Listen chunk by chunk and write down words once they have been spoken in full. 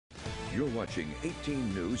You're watching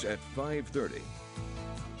 18 News at 5:30.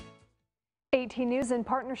 18 News, in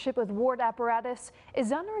partnership with Ward Apparatus,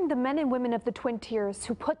 is honoring the men and women of the Twin Tiers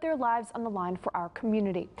who put their lives on the line for our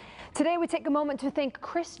community. Today, we take a moment to thank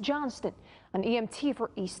Chris Johnston, an EMT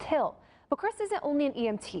for East Hill. But Chris isn't only an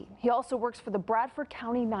EMT. He also works for the Bradford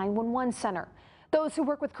County 911 Center. Those who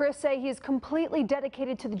work with Chris say he is completely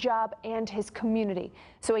dedicated to the job and his community.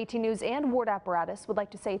 So 18 News and Ward Apparatus would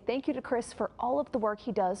like to say thank you to Chris for all of the work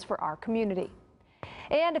he does for our community.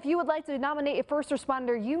 And if you would like to nominate a first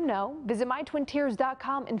responder you know, visit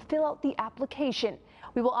mytwintiers.com and fill out the application.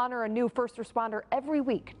 We will honor a new first responder every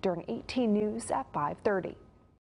week during 18 News at 5:30.